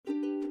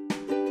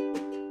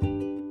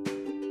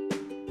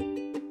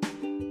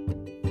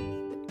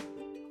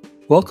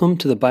Welcome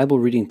to the Bible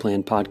Reading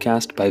Plan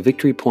podcast by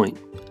Victory Point.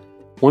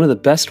 One of the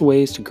best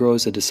ways to grow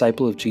as a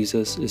disciple of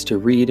Jesus is to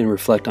read and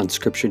reflect on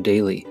Scripture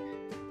daily.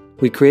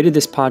 We created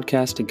this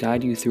podcast to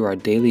guide you through our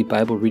daily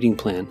Bible reading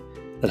plan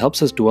that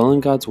helps us dwell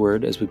in God's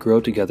Word as we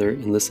grow together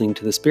in listening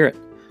to the Spirit.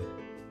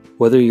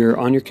 Whether you're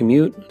on your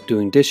commute,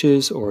 doing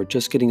dishes, or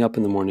just getting up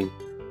in the morning,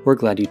 we're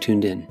glad you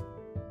tuned in.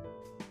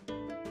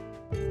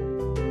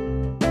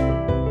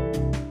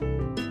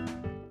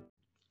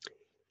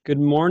 Good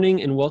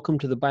morning and welcome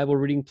to the Bible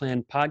Reading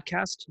Plan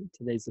podcast.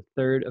 Today's the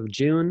 3rd of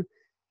June,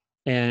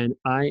 and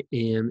I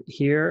am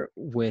here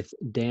with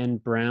Dan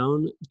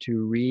Brown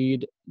to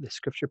read the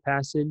scripture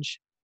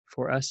passage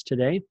for us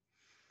today,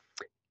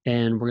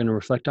 and we're going to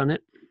reflect on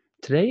it.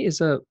 Today is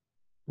a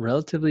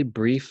relatively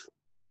brief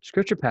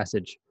scripture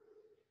passage,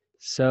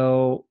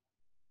 so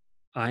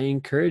I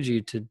encourage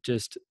you to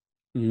just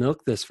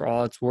milk this for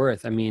all it's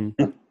worth. I mean,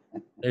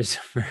 there's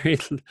very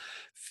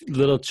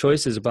little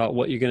choices about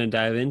what you're going to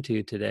dive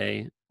into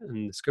today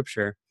in the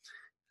scripture.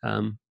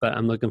 But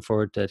I'm looking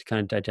forward to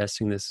kind of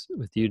digesting this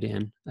with you,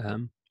 Dan.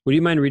 Would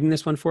you mind reading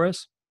this one for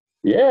us?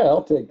 Yeah,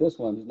 I'll take this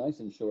one. It's nice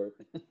and short.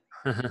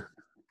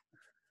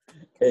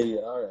 Hey,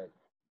 all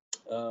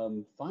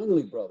right.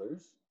 Finally,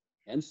 brothers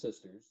and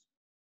sisters,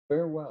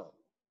 farewell.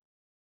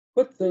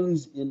 Put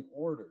things in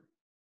order.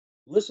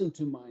 Listen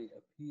to my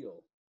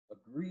appeal.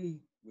 Agree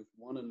with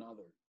one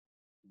another.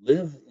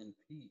 Live in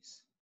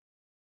peace.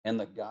 And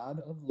the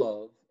God of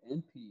love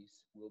and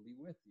peace will be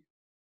with you.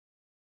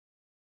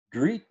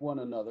 Greet one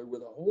another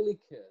with a holy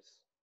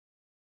kiss.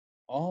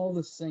 All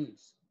the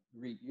saints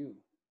greet you.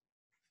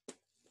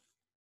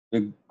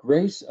 The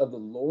grace of the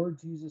Lord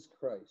Jesus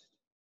Christ,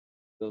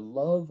 the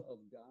love of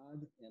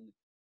God, and the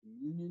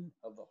communion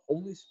of the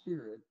Holy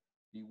Spirit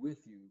be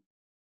with you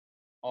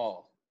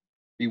all.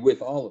 Be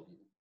with all of you.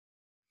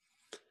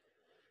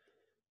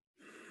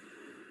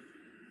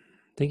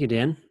 Thank you,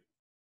 Dan.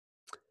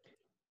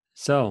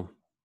 So,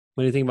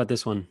 what do you think about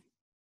this one?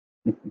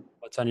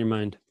 What's on your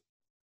mind?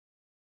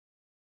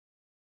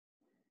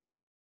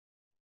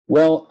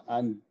 Well,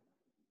 I'm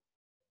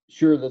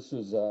sure this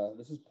is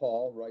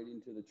Paul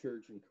writing to the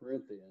church in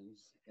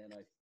Corinthians, and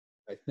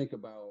I think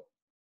about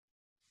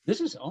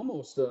this is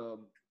almost a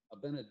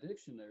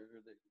benediction there,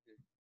 or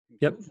the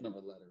conclusion of a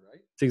letter,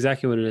 right? It's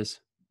exactly what it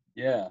is.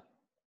 Yeah.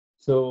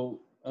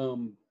 So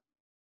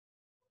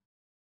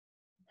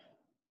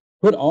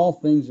put all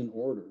things in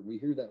order. We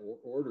hear that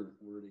order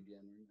word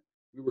again.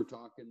 We were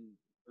talking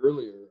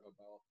earlier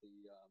about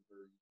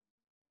or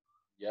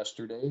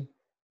yesterday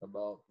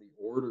about the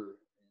order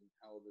and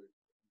how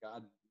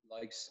God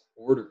likes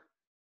order.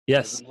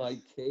 Yes. Doesn't like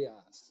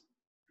chaos.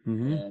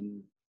 Mm-hmm.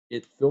 And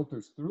it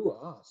filters through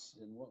us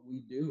and what we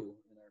do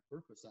and our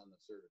purpose on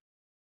this earth.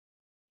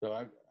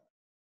 So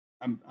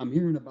I'm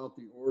hearing about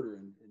the order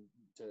and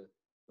to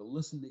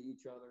listen to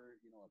each other,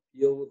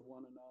 appeal with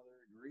one another,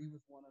 agree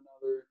with one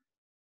another,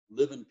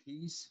 live in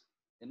peace.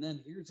 And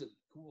then here's a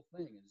cool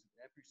thing is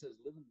after he says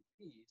live in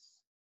peace,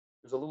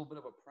 there's a little bit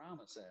of a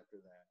promise after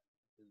that.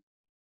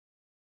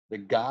 The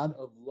God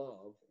of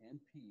love and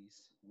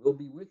peace will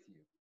be with you.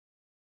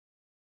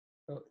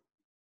 So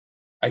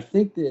I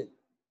think that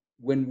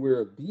when we're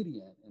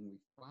obedient and we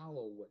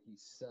follow what he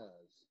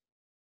says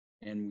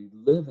and we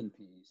live in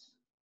peace,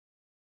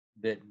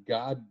 that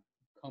God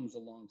comes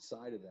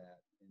alongside of that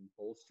and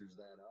bolsters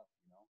that up,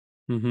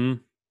 Mm-hmm.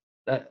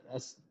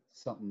 That's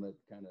something that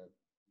kind of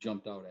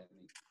jumped out at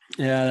me.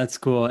 Yeah, that's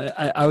cool.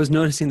 I was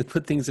noticing to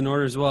put things in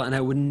order as well, and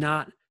I would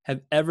not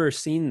have ever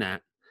seen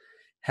that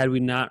had we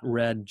not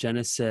read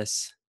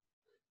Genesis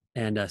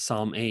and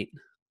Psalm 8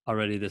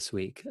 already this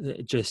week.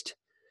 It just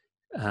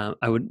that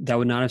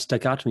would not have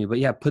stuck out to me. But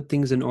yeah, put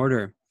things in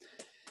order.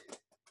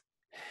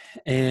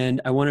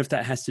 And I wonder if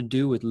that has to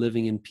do with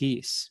living in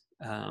peace,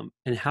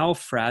 and how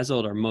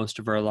frazzled are most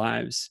of our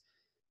lives.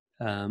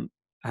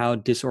 How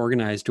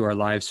disorganized do our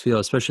lives feel,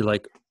 especially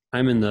like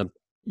I'm in the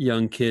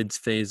young kids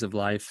phase of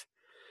life.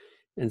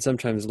 And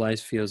sometimes life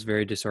feels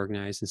very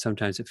disorganized and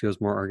sometimes it feels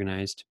more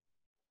organized.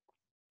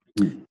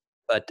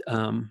 But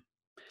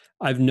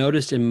I've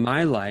noticed in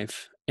my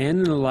life and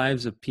in the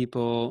lives of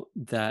people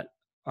that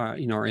are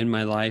in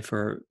my life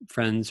or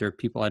friends or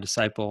people I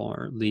disciple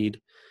or lead,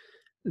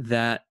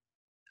 that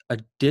a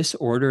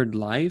disordered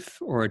life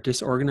or a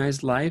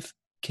disorganized life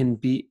can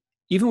be,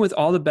 even with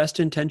all the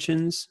best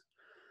intentions,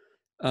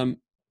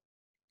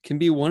 can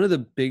be one of the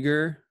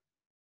bigger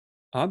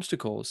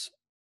obstacles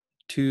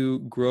to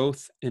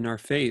growth in our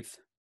faith.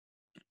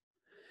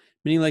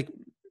 Meaning, like,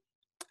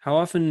 how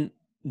often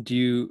do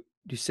you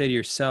say to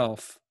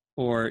yourself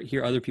or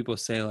hear other people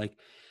say, like,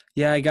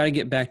 yeah, I got to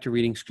get back to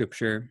reading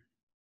scripture.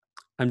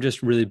 I'm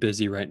just really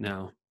busy right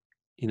now,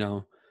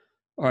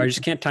 or I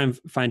just can't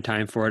find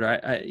time for it.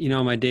 I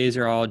my days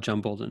are all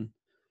jumbled.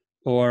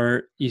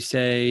 Or you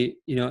say,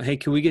 hey,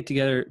 can we get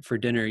together for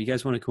dinner? You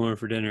guys want to come over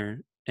for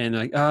dinner? And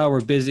like, oh,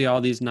 we're busy all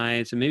these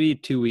nights and maybe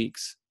 2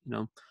 weeks,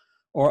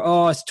 or,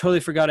 oh, I totally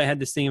forgot I had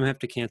this thing I'm gonna have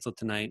to cancel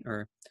tonight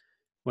or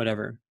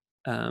whatever.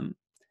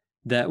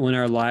 That when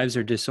our lives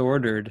are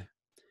disordered,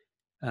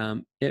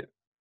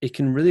 it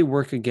can really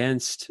work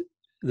against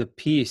the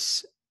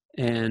peace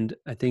and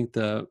I think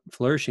the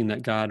flourishing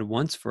that God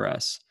wants for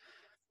us.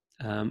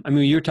 I mean,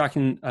 we were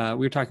talking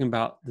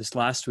about this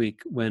last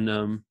week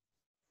when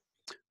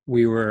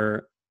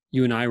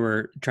you and I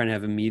were trying to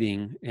have a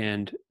meeting,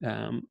 and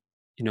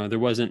there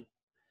wasn't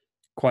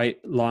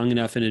quite long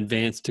enough in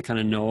advance to kind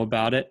of know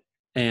about it,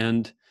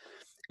 and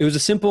it was a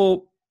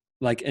simple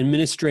like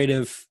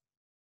administrative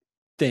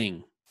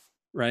thing,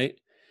 right?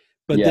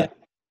 But then Yeah.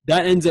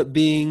 that ends up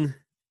being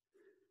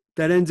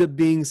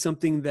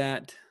something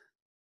that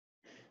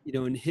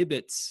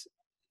inhibits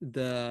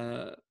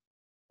the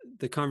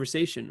the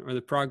conversation or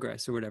the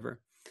progress or whatever.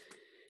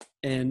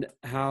 And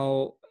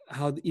how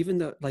even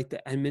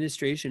the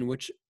administration,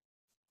 which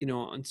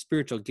on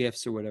spiritual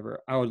gifts or whatever,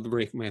 I would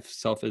rate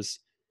myself as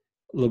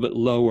a little bit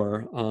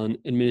lower on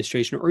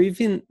administration, or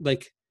even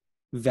like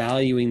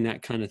valuing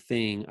that kind of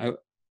thing.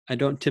 I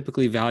don't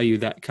typically value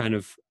that kind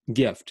of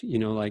gift,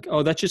 like,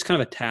 oh, that's just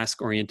kind of a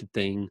task oriented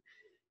thing.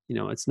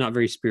 It's not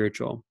very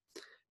spiritual.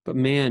 But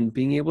man,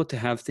 being able to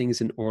have things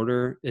in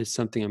order is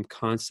something I'm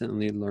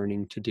constantly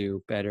learning to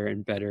do better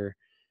and better,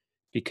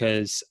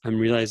 because I'm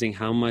realizing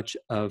how much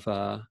of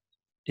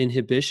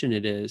inhibition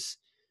it is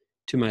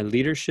to my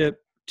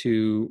leadership,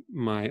 to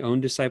my own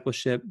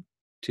discipleship,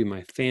 to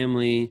my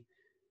family,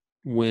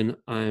 when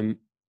I'm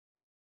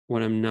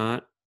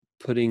not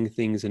putting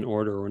things in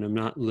order, when I'm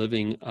not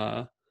living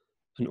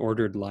an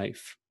ordered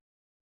life.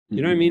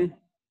 You know what I Hmm. mean?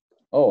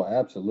 Oh,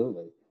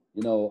 absolutely.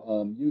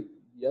 You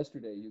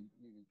yesterday you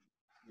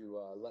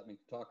let me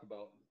talk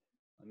about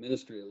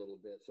ministry a little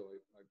bit, so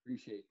I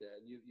appreciate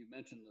that. You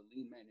mentioned the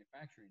lean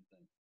manufacturing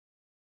thing.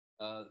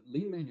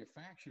 Lean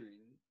manufacturing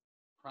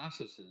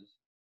processes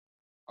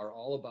are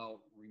all about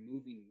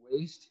removing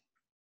waste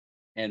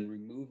and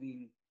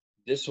removing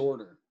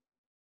disorder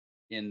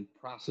in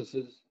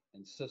processes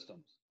and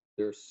systems.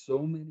 There are so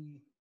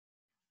many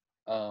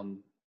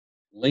um,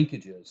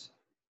 linkages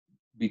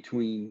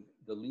between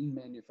the lean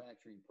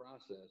manufacturing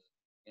process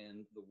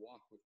and the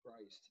walk with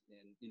Christ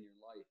and in your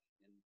life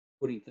and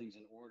putting things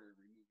in order,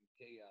 removing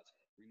chaos,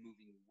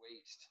 removing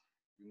waste,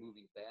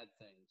 removing bad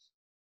things,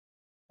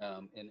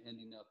 and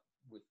ending up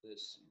with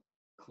this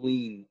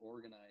clean,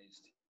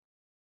 organized,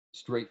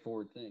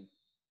 straightforward thing.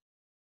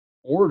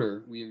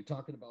 Order, we were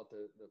talking about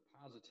the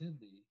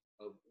positivity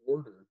of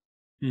order,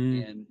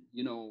 Mm, and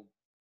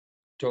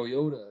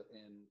Toyota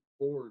and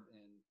Ford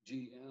and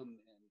GM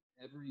and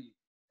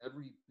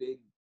every big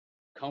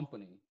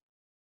company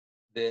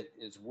that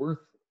is worth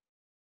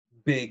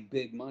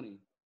big money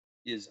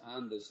is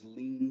on this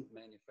lean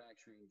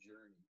manufacturing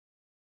journey,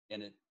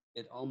 and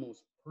it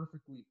almost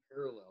perfectly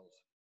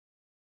parallels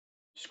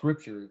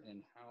scripture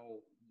and how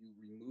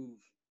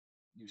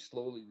you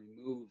slowly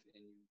remove,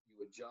 and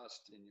you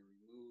adjust, and you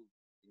remove,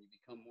 and you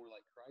become more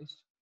like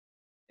Christ.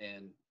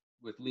 And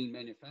with lean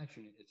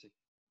manufacturing, it's a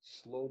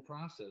slow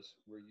process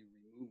where you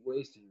remove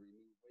waste and you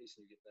remove waste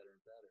and you get better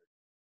and better.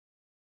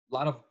 A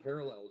lot of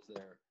parallels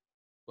there.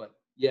 But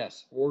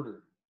yes,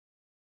 order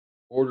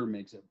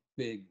makes a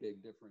big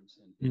difference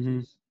in hmm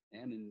business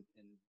and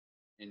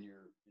in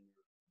your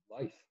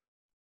life.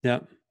 yeah.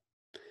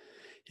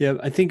 Yeah.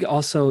 I think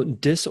also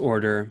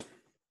disorder,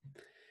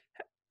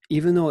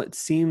 even though it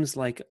seems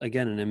like,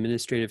 again, an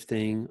administrative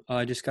thing, oh,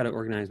 I just got to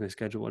organize my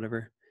schedule,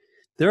 whatever.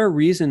 There are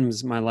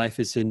reasons my life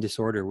is in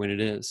disorder when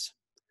it is.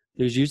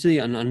 There's usually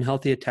an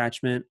unhealthy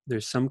attachment.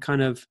 There's some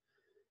kind of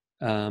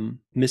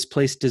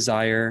misplaced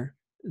desire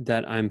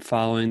that I'm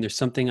following. There's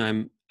something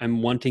I'm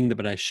wanting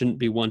but I shouldn't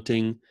be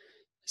wanting.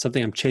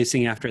 Something I'm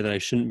chasing after that I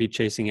shouldn't be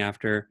chasing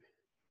after.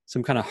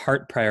 Some kind of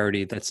heart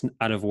priority that's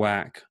out of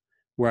whack,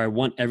 where I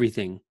want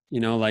everything.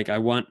 Like I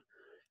want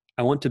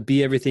to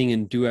be everything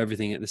and do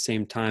everything at the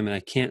same time, and I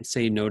can't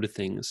say no to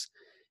things.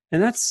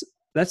 And that's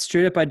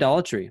straight up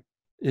idolatry,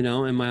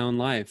 in my own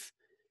life.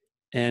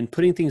 And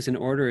putting things in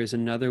order is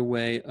another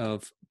way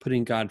of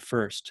putting God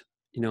first,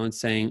 and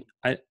saying,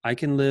 I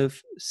can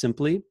live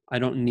simply. I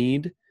don't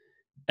need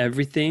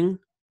everything.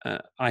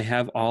 I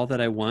have all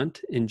that I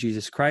want in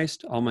Jesus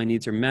Christ. All my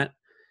needs are met.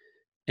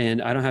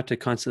 And I don't have to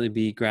constantly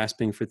be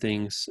grasping for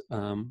things,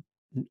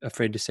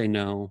 afraid to say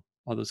no,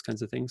 all those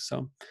kinds of things.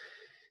 So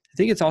I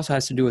think it also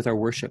has to do with our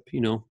worship.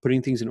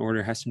 Putting things in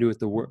order has to do with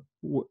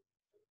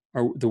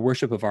the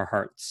worship of our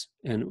hearts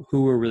and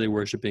who we're really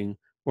worshiping,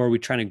 or are we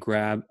trying to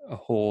grab a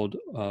hold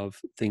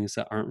of things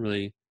that aren't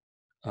really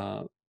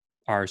uh,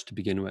 ours to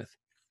begin with.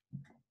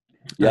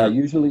 Yeah,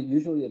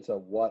 usually it's a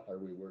what are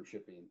we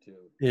worshiping too.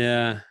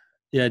 Yeah,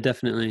 yeah,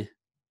 definitely.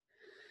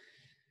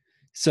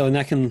 So, and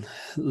that can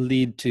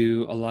lead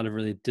to a lot of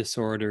really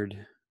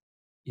disordered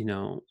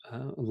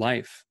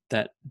life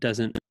that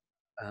doesn't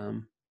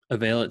um,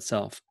 avail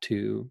itself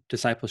to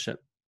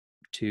discipleship,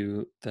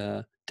 to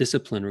the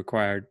discipline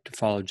required to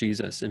follow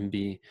Jesus and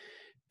be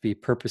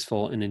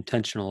purposeful and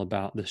intentional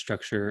about the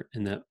structure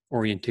and the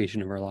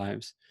orientation of our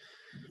lives.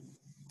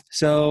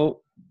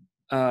 So,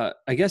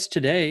 I guess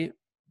today,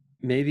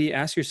 maybe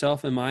ask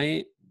yourself, am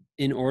I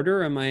in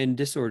order or am I in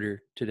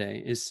disorder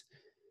today?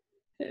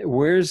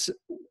 Where's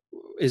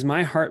is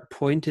my heart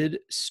pointed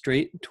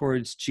straight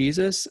towards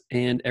Jesus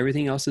and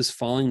everything else is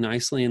falling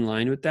nicely in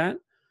line with that?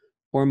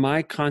 Or am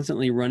I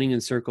constantly running in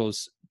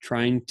circles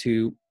trying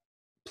to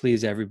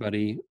please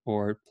everybody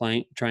or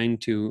trying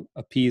to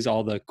appease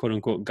all the quote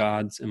unquote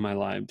gods in my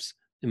life?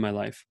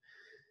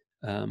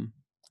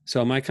 So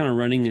am I kind of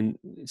running and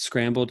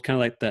scrambled, kind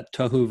of like that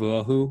tohu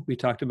vohu we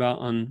talked about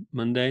on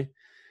Monday,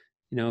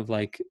 of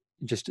like,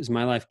 just is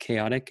my life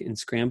chaotic and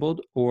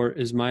scrambled, or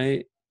is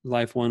my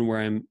life one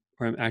where I'm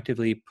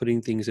actively putting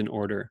things in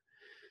order?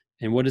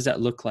 And what does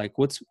that look like?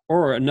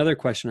 Or another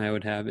question I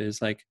would have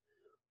is like,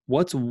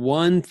 what's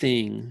one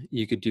thing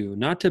you could do,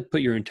 not to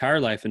put your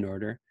entire life in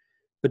order,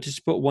 but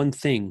just put one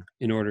thing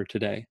in order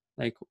today?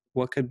 Like,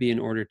 what could be in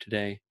order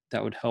today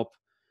that would help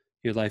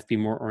your life be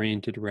more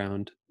oriented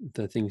around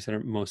the things that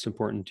are most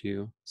important to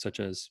you, such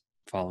as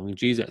following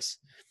Jesus?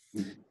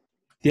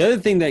 The other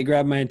thing that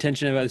grabbed my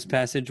attention about this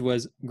passage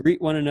was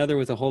greet one another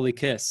with a holy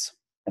kiss.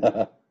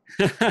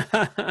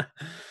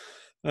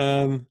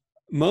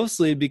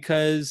 Mostly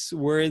because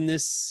we're in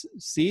this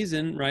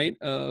season, right,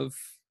 of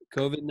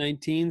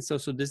COVID-19,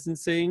 social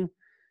distancing.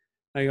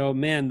 I go,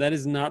 man, that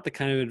is not the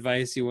kind of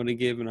advice you want to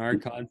give in our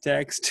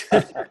context.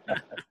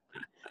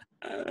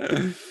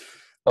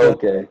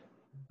 Okay.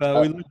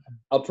 But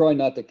I'll try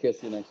not to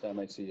kiss you next time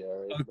I see you.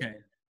 All right? Okay. All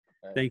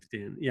right. Thanks,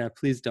 Dan. Yeah,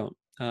 please don't.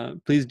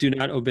 Please do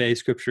not obey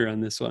scripture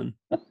on this one.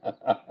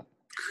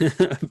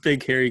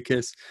 Big hairy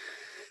kiss.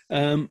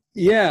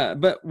 Yeah,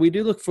 but we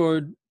do look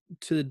forward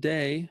to the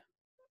day,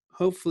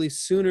 hopefully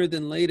sooner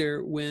than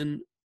later,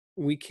 when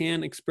we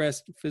can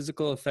express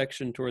physical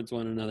affection towards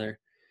one another.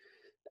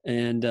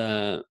 And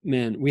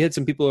man, we had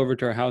some people over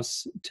to our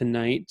house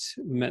tonight.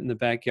 We met in the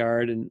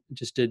backyard and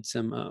just did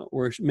some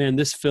worship. Man,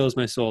 this fills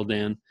my soul,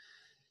 Dan.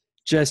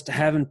 Just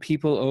having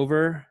people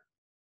over,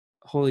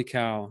 holy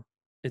cow.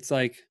 It's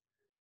like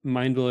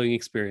mind-blowing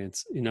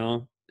experience,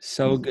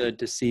 so good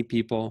to see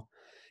people.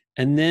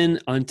 And then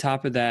on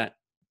top of that,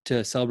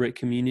 to celebrate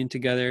communion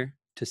together,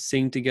 to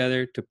sing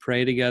together, to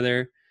pray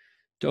together,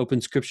 to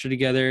open scripture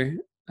together.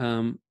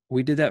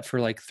 We did that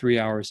for like 3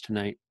 hours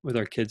tonight with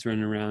our kids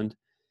running around.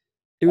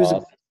 It was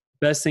the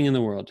best thing in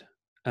the world.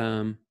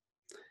 And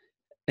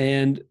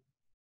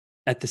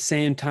at the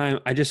same time,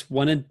 I just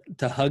wanted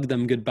to hug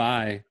them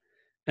goodbye.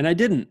 And I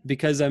didn't,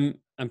 because I'm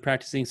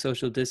practicing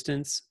social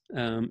distance.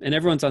 And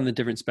everyone's on the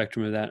different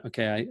spectrum of that.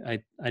 Okay,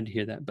 I'd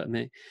hear that. But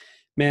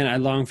man, I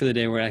long for the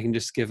day where I can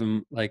just give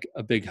them like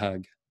a big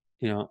hug.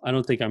 I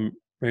don't think I'm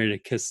ready to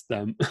kiss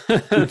them,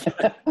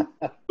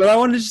 but I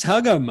want to just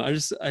hug them. I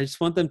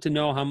just want them to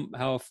know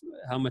how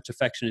much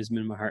affection is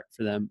in my heart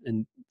for them,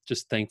 and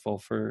just thankful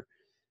for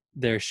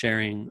their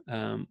sharing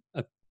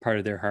a part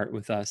of their heart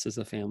with us as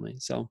a family.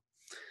 So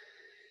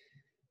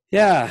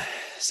yeah,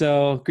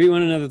 so greet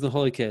one another with a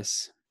holy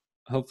kiss.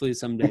 Hopefully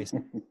someday,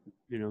 soon.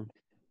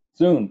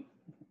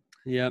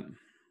 Yep.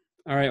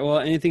 All right. Well,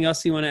 anything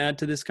else you want to add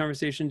to this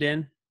conversation,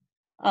 Dan?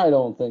 I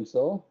don't think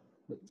so.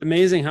 It's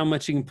amazing how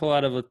much you can pull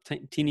out of a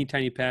teeny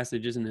tiny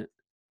passage, isn't it?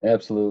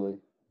 Absolutely.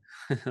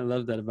 I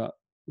love that about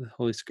the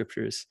Holy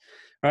Scriptures.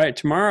 All right,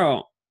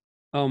 tomorrow.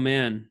 Oh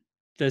man,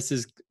 this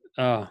is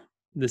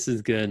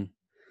good.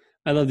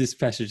 I love these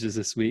passages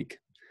this week.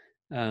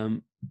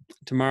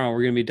 Tomorrow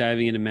we're going to be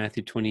diving into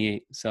Matthew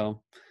 28.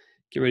 So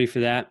get ready for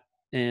that,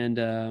 and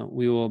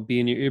we will be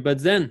in your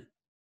earbuds then.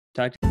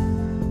 Talk to you.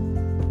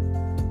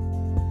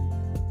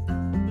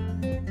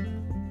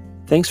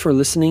 Thanks for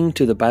listening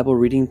to the Bible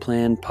Reading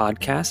Plan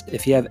podcast.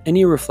 If you have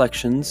any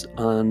reflections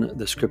on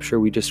the scripture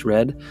we just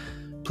read,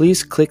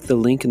 please click the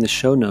link in the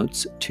show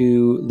notes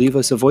to leave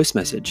us a voice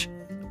message.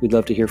 We'd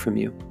love to hear from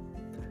you.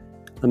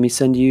 Let me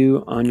send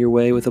you on your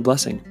way with a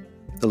blessing.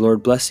 The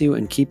Lord bless you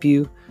and keep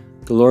you.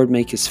 The Lord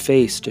make his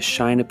face to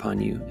shine upon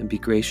you and be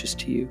gracious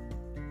to you.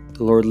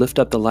 The Lord lift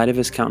up the light of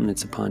his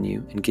countenance upon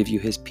you and give you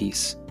his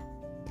peace.